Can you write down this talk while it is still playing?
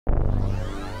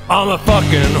I'm a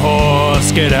fucking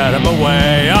horse, get out of my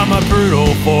way. I'm a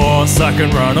brutal force, I can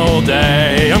run all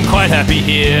day. I'm quite happy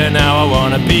here, now I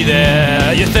wanna be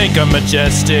there. You think I'm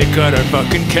majestic, I don't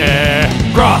fucking care.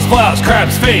 Grass, flowers,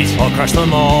 crabs, feet, I'll crush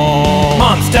them all.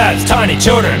 Mums, dads, tiny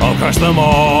children, I'll crush them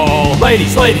all.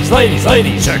 Ladies, ladies, ladies,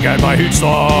 ladies, check out my huge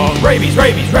slog. Rabies,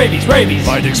 rabies, rabies, rabies,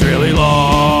 my dick's really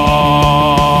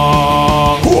long.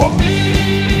 Whoa.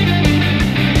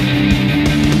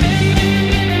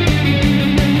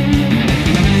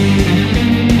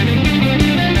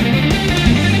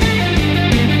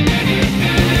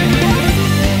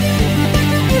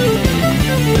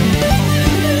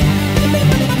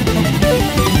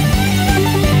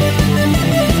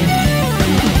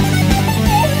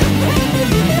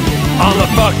 I'm a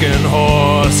fucking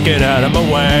horse, get out of my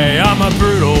way. I'm a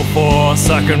brutal force,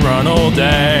 I can run all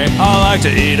day. I like to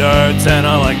eat oats and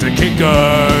I like to kick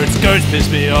goats. Goats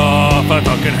piss me off, I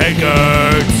fucking hate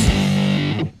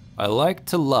goats. I like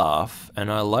to laugh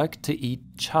and I like to eat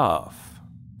chaff.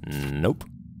 Nope.